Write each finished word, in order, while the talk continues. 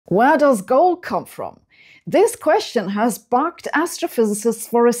Where does gold come from? This question has bugged astrophysicists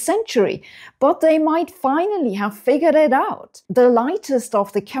for a century, but they might finally have figured it out. The lightest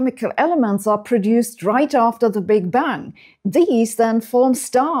of the chemical elements are produced right after the Big Bang. These then form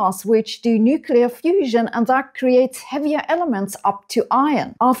stars which do nuclear fusion, and that creates heavier elements up to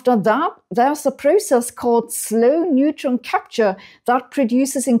iron. After that, there's a process called slow neutron capture that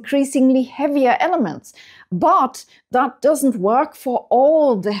produces increasingly heavier elements. But that doesn't work for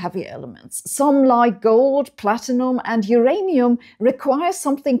all the heavy elements. Some, like gold, platinum, and uranium, require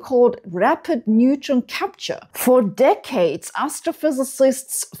something called rapid neutron capture. For decades,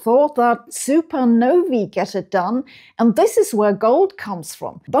 astrophysicists thought that supernovae get it done, and this is where gold comes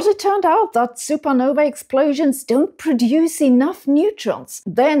from. But it turned out that supernova explosions don't produce enough neutrons.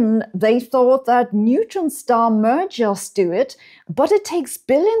 Then they thought that neutron star mergers do it, but it takes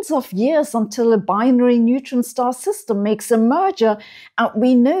billions of years until a binary neutron star system makes a merger, and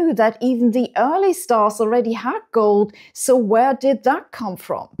we know that even the early stars already had gold, so where did that come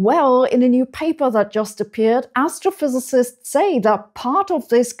from? Well, in a new paper that just appeared, astrophysicists say that part of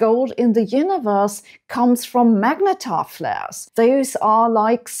this gold in the universe comes from magnetar flares. Those are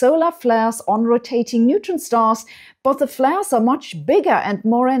like solar flares on rotating neutron stars, but the flares are much bigger and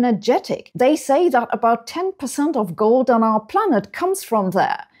more energetic. They say that about 10% of gold on our planet comes from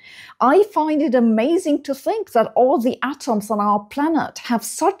there. I find it amazing to think that all the atoms on our planet have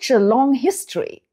such a long history.